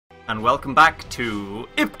and welcome back to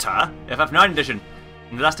IPTA, FF9 edition.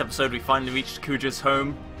 In the last episode we finally reached Kuja's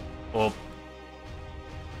home, or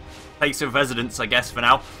place of residence I guess for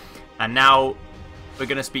now, and now we're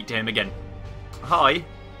going to speak to him again. Hi,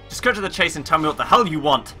 just cut to the chase and tell me what the hell you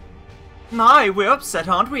want. My, we're upset,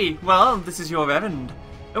 aren't we? Well, this is your errand.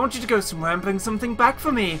 I want you to go somewhere and bring something back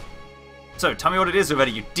for me. So, tell me what it is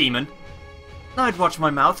already, you demon. I'd watch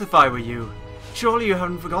my mouth if I were you. Surely you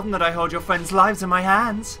haven't forgotten that I hold your friends' lives in my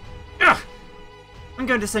hands. Ugh. I'm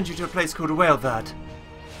going to send you to a place called Whalevert.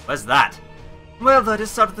 Where's that? Whalevert is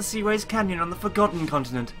south of the Seaways Canyon on the Forgotten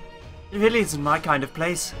Continent. It really isn't my kind of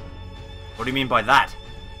place. What do you mean by that?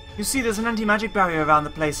 You see, there's an anti-magic barrier around the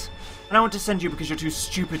place, and I want to send you because you're too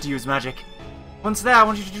stupid to use magic. Once there, I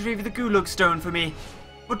want you to retrieve the Gulug Stone for me.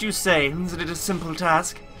 What do you say? Isn't it a simple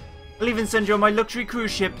task? I'll even send you on my luxury cruise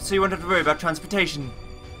ship, so you won't have to worry about transportation.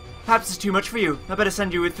 Perhaps it's too much for you. I better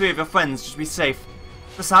send you with 3 of your friends just to be safe.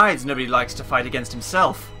 Besides, nobody likes to fight against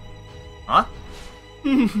himself. Huh?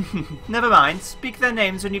 Never mind. Speak their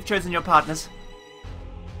names when you've chosen your partners.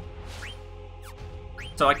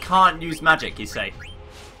 So I can't use magic, you say?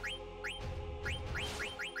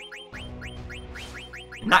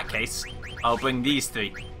 In that case, I'll bring these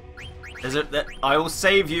 3. I will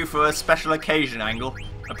save you for a special occasion angle.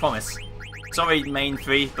 I promise. Sorry, main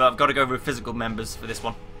 3, but I've got to go with physical members for this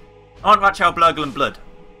one. Aunt Rachel, Blurgle, and Blood.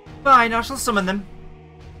 Fine, I shall summon them.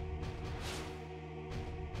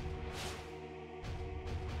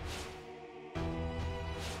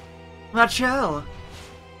 Rachel.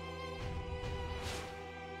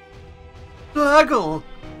 Blurgle.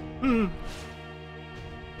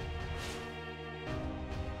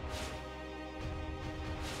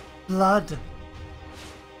 Blood.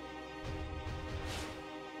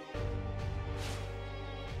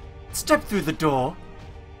 Step through the door.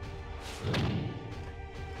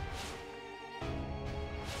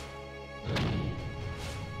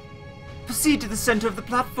 Proceed to the center of the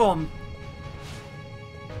platform.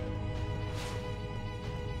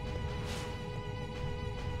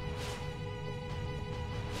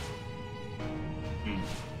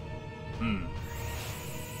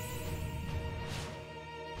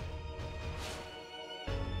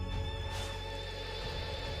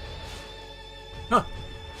 Huh.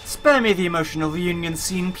 Spare me the emotional reunion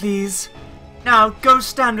scene, please. Now, go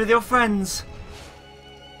stand with your friends.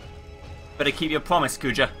 Better keep your promise,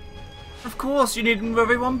 Kuja. Of course, you needn't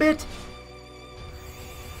worry one bit.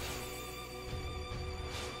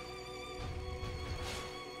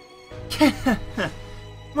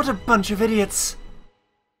 What a bunch of idiots.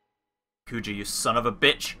 Kuja, you son of a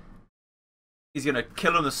bitch. He's gonna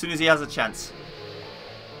kill him as soon as he has a chance.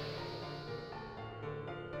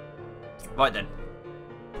 Right then.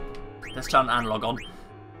 Let's turn and log on.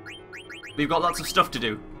 We've got lots of stuff to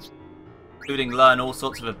do, including learn all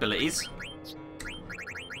sorts of abilities.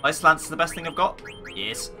 Ice Lance is the best thing I've got?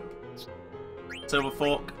 Yes. Silver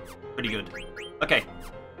Fork, pretty good. Okay.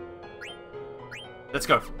 Let's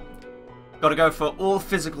go. Gotta go for all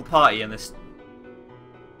physical party in this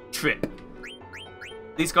trip.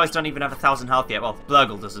 These guys don't even have 1,000 health yet. Well,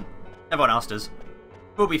 Blurgle doesn't. Everyone else does.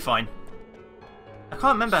 We'll be fine. I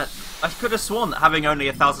can't remember. I could have sworn that having only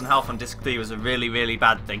 1,000 health on Disc 3 was a really, really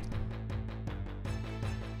bad thing.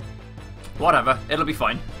 Whatever, it'll be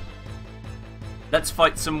fine. Let's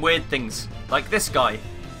fight some weird things, like this guy.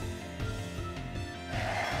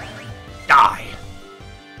 Die!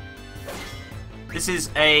 This is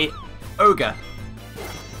a ogre.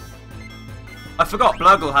 I forgot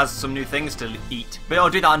Blurgle has some new things to eat, but I'll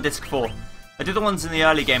do that on Disc 4. I do the ones in the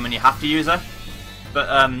early game when you have to use her, but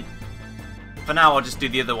for now I'll just do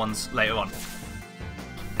the other ones later on.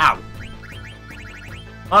 Ow.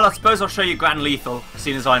 Well, I suppose I'll show you Grand Lethal,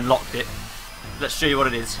 seeing as I unlocked it. Let's show you what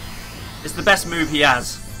it is. It's the best move he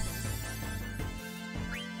has.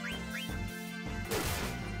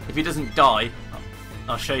 If he doesn't die,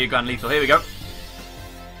 I'll show you Grand Lethal. Here we go.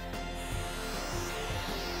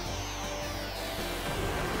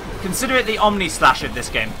 Consider it the Omni Slash of this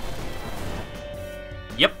game.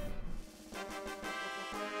 Yep.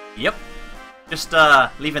 Yep. Just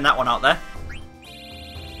leaving that one out there.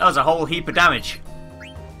 That was a whole heap of damage.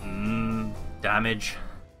 Damage.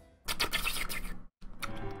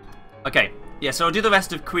 Okay, yeah, so I'll do the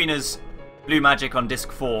rest of Queena's blue magic on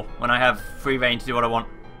Disc 4 when I have free reign to do what I want.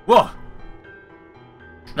 Whoa!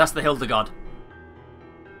 That's the Hildegard.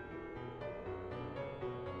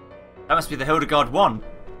 That must be the Hildegard 1.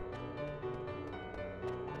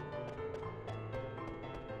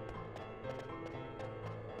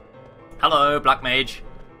 Hello, Black Mage.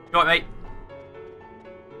 You alright, mate?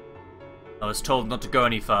 I was told not to go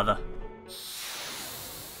any further.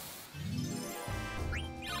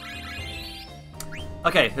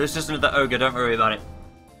 Okay, there's just another ogre, don't worry about it.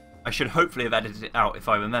 I should hopefully have edited it out if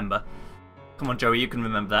I remember. Come on, Joey, you can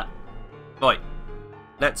remember that. Right,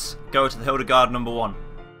 let's go to the Hildegard number 1.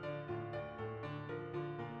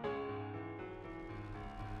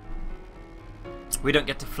 We don't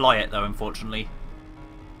get to fly it though, unfortunately.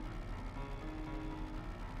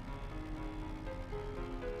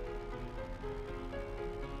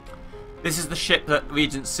 This is the ship that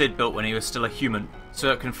Regent Sid built when he was still a human,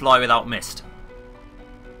 so it can fly without mist.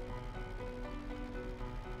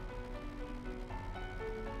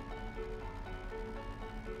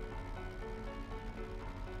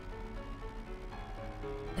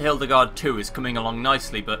 Hildegard 2 is coming along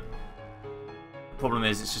nicely, but the problem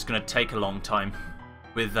is it's just going to take a long time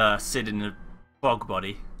with Sid in a bog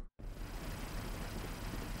body.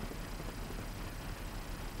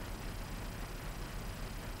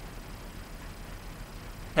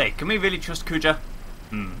 Hey, can we really trust Kuja?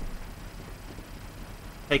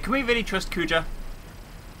 Hey, can we really trust Kuja?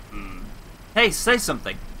 Hey, say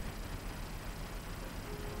something.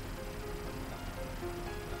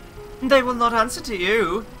 They will not answer to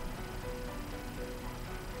you.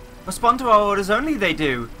 Respond to our orders only, they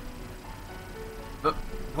do. But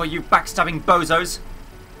were you backstabbing bozos?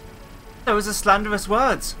 Those are slanderous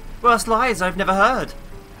words. Worse lies I've never heard.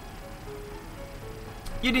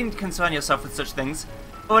 You needn't concern yourself with such things,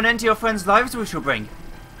 or an end to your friends' lives we shall bring.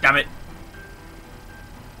 Damn it.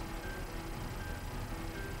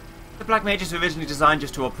 The Black Mages were originally designed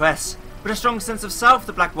just to oppress, but a strong sense of self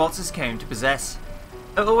the Black Waltzers came to possess.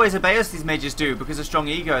 They'll always obey us, these mages do, because a strong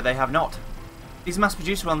ego they have not. These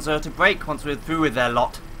mass-produced ones are to break once we're through with their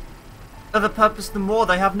lot. Other purpose the more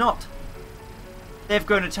they have not. They have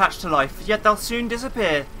grown attached to life, yet they'll soon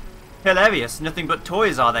disappear. Hilarious, nothing but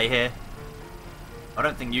toys are they here. I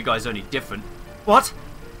don't think you guys are any different. What?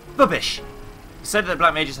 Rubbish! You said that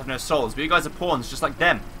Black Mages have no souls, but you guys are pawns just like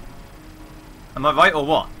them. Am I right or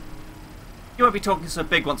what? You won't be talking so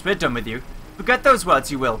big once we're done with you. Forget those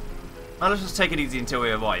words, you will. Now let's just take it easy until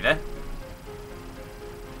we arrive, eh?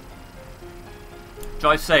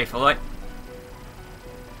 Drive safe, alright?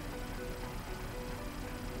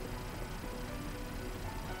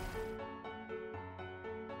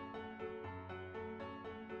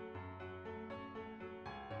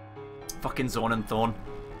 Fucking Zorn and Thorn.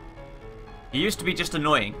 You used to be just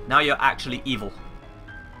annoying, now you're actually evil.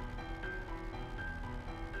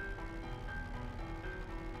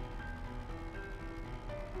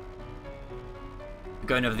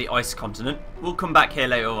 Going over the ice continent. We'll come back here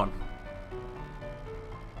later on.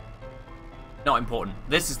 Not important.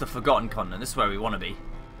 This is the Forgotten Continent. This is where we want to be.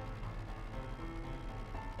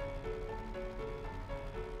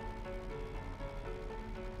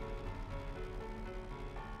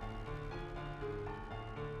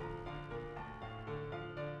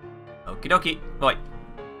 Okie dokie. Right.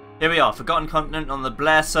 Here we are. Forgotten Continent on the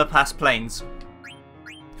Blair Surpass Plains.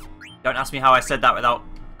 Don't ask me how I said that without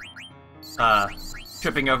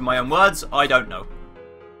tripping over my own words. I don't know.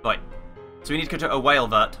 Right. So we need to go to a whale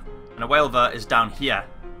vert. And a whale vert is down here.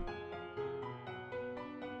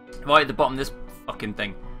 Right at the bottom of this fucking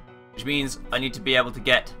thing. Which means I need to be able to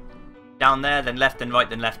get down there, then left, then right,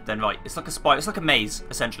 then left, then right. It's like a spiral. It's like a maze,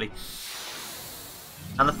 essentially.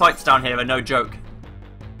 And the fights down here are no joke.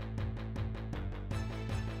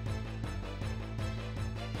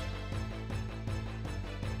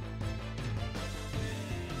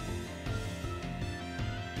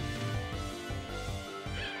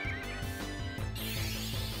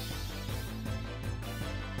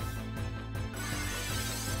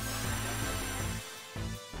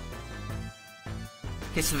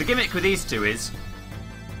 Okay, so the gimmick with these two is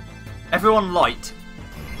everyone light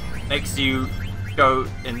makes you go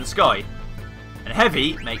in the sky, and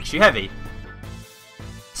heavy makes you heavy.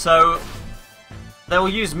 So they'll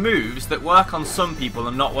use moves that work on some people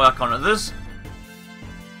and not work on others,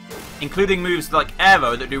 including moves like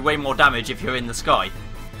Aero that do way more damage if you're in the sky.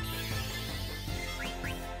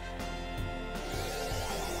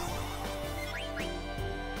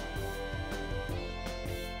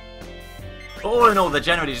 But all in all, they're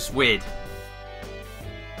generally just weird.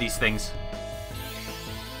 These things.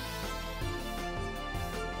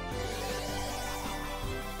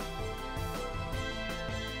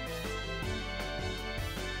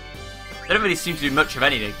 They don't really seem to do much of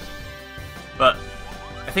anything. But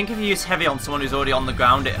I think if you use heavy on someone who's already on the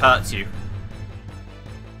ground, it hurts you.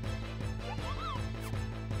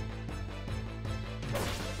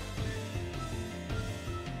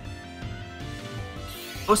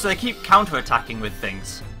 Also, they keep counter-attacking with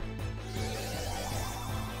things.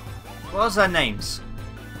 What are their names?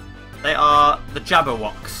 They are the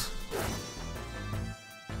Jabberwocks.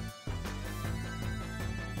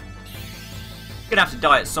 gonna have to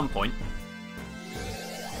die at some point.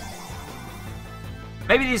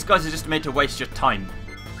 Maybe these guys are just made to waste your time.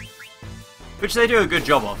 Which they do a good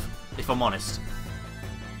job of, if I'm honest.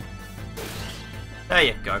 There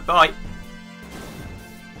you go, bye.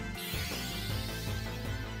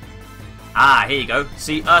 Ah, here you go.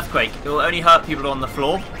 See, earthquake. It will only hurt people on the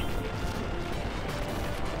floor.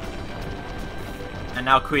 And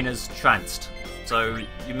now Queen is tranced. So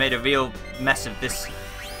you made a real mess of this,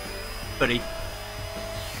 buddy.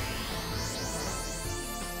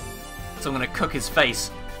 So I'm gonna cook his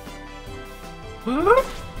face. I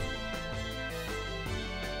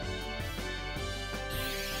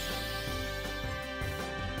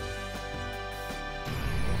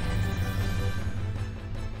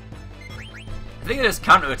think they just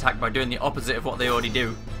counter-attack by doing the opposite of what they already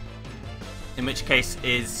do. In which case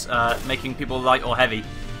is making people light or heavy.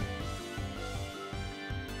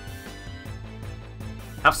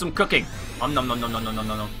 Have some cooking. Nom nom nom nom nom nom nom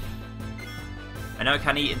nom. I know I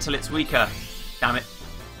can eat until it's weaker. Damn it.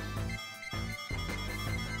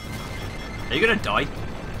 Are you gonna die?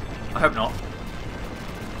 I hope not.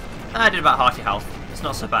 I did about half your health. It's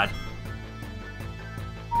not so bad.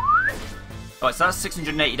 Alright, so that's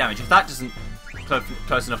 680 damage. If that doesn't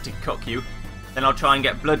close enough to cook you, then I'll try and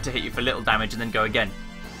get blood to hit you for little damage and then go again.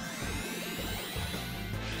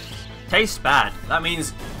 Tastes bad. That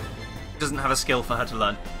means it doesn't have a skill for her to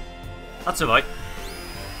learn. That's alright.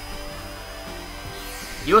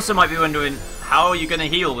 You also might be wondering, how are you going to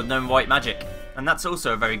heal with no white magic? And that's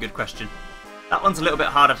also a very good question. That one's a little bit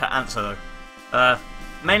harder to answer though.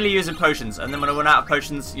 Mainly using potions, and then when I run out of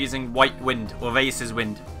potions, using white wind, or Vais's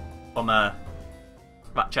wind, from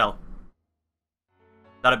Rachel.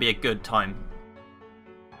 That'd be a good time.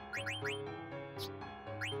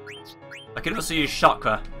 I can also use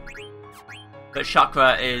chakra, but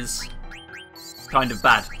chakra is kind of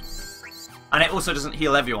bad. And it also doesn't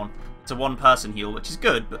heal everyone. It's a one-person heal, which is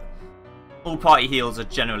good, but all-party heals are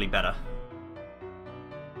generally better.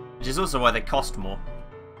 Which is also why they cost more.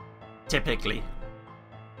 Typically.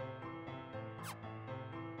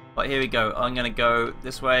 But here we go. I'm going to go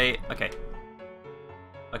this way. Okay.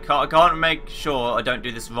 I can't make sure I don't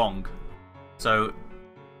do this wrong. So,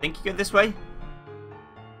 I think you go this way?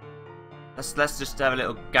 Let's just have a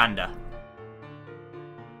little gander.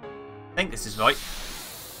 I think this is right.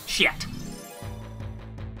 Shit!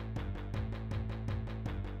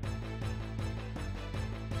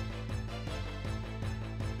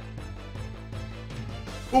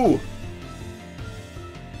 Ooh!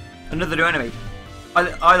 Another new enemy.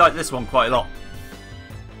 I like this one quite a lot.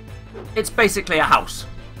 It's basically a house.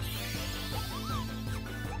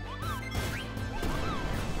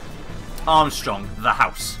 Armstrong, the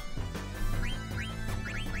house.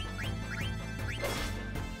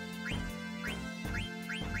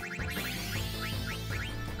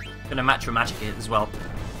 Gonna match your magic here as well.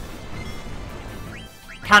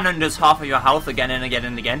 Cannon does half of your health again and again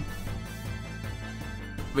and again.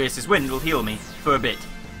 Vais's wind will heal me for a bit.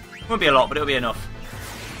 Won't be a lot, but it'll be enough.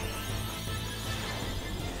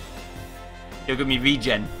 It'll give me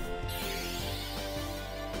regen.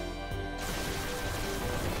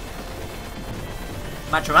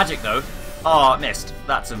 Match your magic though. Oh, it missed.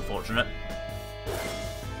 That's unfortunate.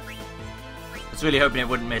 I was really hoping it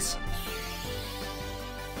wouldn't miss.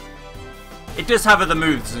 It does have other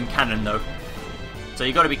moves than cannon though. So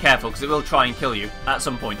you got to be careful because it will try and kill you at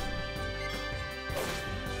some point.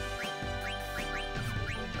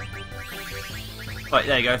 Right,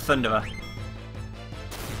 there you go, Thunderer.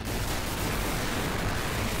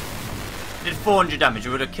 Did 400 damage, it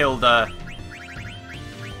would have killed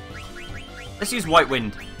let's use White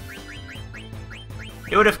Wind.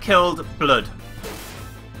 It would have killed Blood.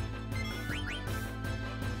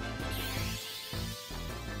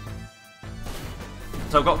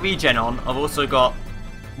 So I've got regen on, I've also got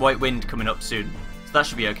White Wind coming up soon. So that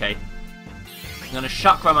should be okay. I'm going to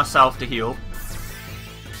chakra myself to heal.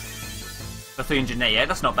 For 388,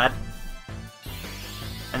 that's not bad.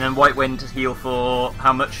 And then White Wind to heal for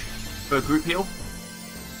how much? For a group heal?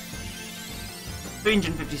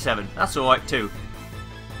 357, that's alright too.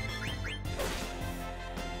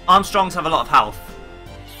 Armstrongs have a lot of health.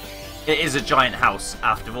 It is a giant house,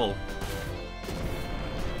 after all.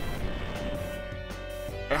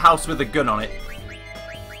 A house with a gun on it.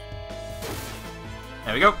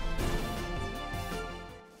 There we go.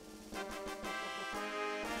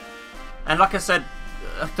 And like I said,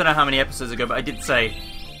 I don't know how many episodes ago, but I did say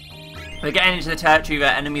we're getting into the territory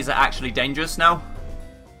where enemies are actually dangerous now.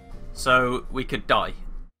 So we could die.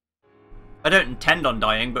 I don't intend on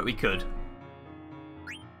dying, but we could.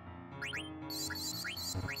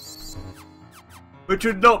 Which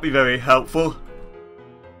would not be very helpful.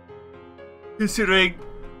 Considering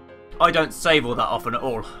I don't save all that often at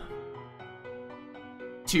all.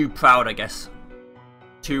 Too proud, I guess.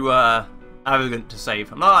 Too arrogant to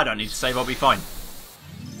save. No, I don't need to save, I'll be fine.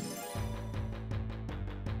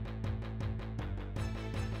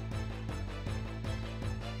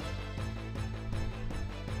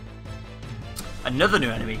 Another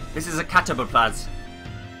new enemy. This is a Cataboplaz.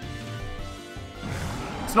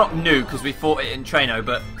 It's not new because we fought it in Traino,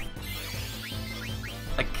 but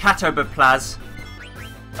a Cataboplaz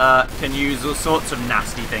can use all sorts of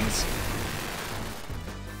nasty things.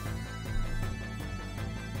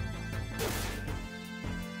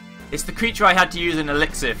 It's the creature I had to use an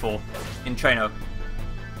elixir for in Traino.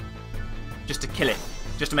 Just to kill it.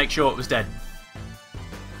 Just to make sure it was dead.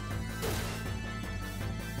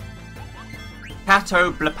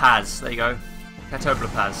 Cataboplaz. There you go.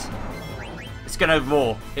 Cataboplaz. It's gonna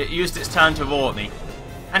roar. It used its turn to roar at me.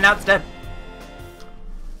 And now it's dead.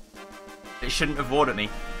 It shouldn't have roared at me.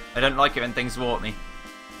 I don't like it when things roar at me.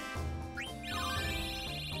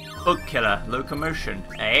 Bug killer. Locomotion.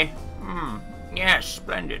 Eh? Yes,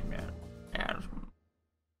 splendid. Yes.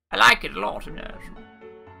 I like it a lot. Yes.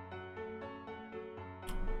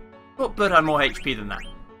 But Blood had more HP than that.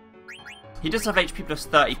 He does have HP plus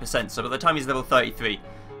 30%, so by the time he's level 33,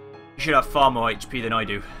 he should have far more HP than I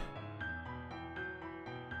do.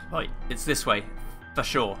 Right, it's this way, for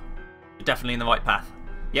sure. We're definitely in the right path.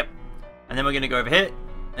 Yep. And then we're going to go over here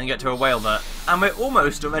and get to a whale there. And we're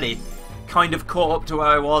almost already kind of caught up to where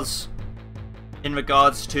I was in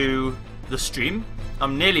regards to the stream.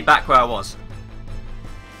 I'm nearly back where I was.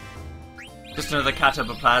 Just another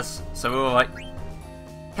Cataboplaz, so we're alright.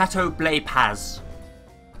 Cataboplaz.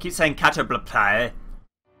 I keep saying Cataboplaz,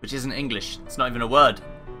 which isn't English. It's not even a word.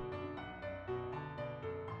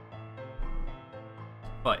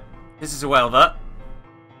 Right, this is a whale there.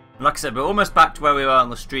 And like I said, we're almost back to where we were on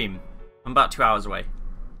the stream. I'm about 2 hours away,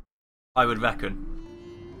 I would reckon.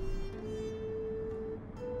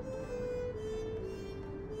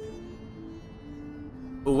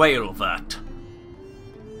 A whale that.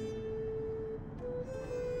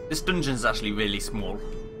 This dungeon is actually really small.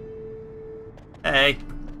 Hey.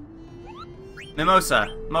 Mimosa,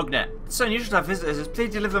 Mognet. It's so unusual to have visitors.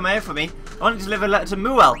 Please deliver mail for me. I want to deliver a letter to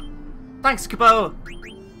Muel. Thanks, Capo.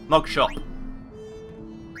 Mog shop.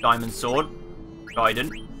 Diamond sword.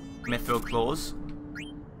 Trident. Mithril claws.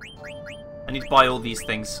 I need to buy all these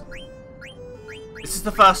things. This is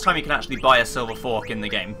the first time you can actually buy a silver fork in the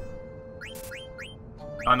game.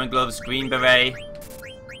 Diamond gloves, green beret.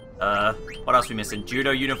 What else are we missing?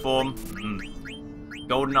 Judo uniform.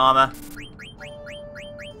 Golden armor.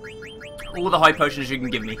 All the high potions you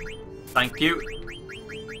can give me. Thank you.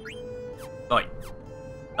 Right.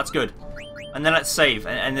 That's good. And then let's save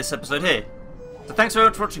and end this episode here. So thanks very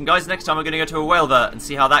much for watching, guys. Next time we're going to go to a whale there and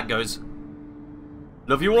see how that goes.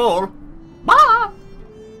 Love you all. Bye!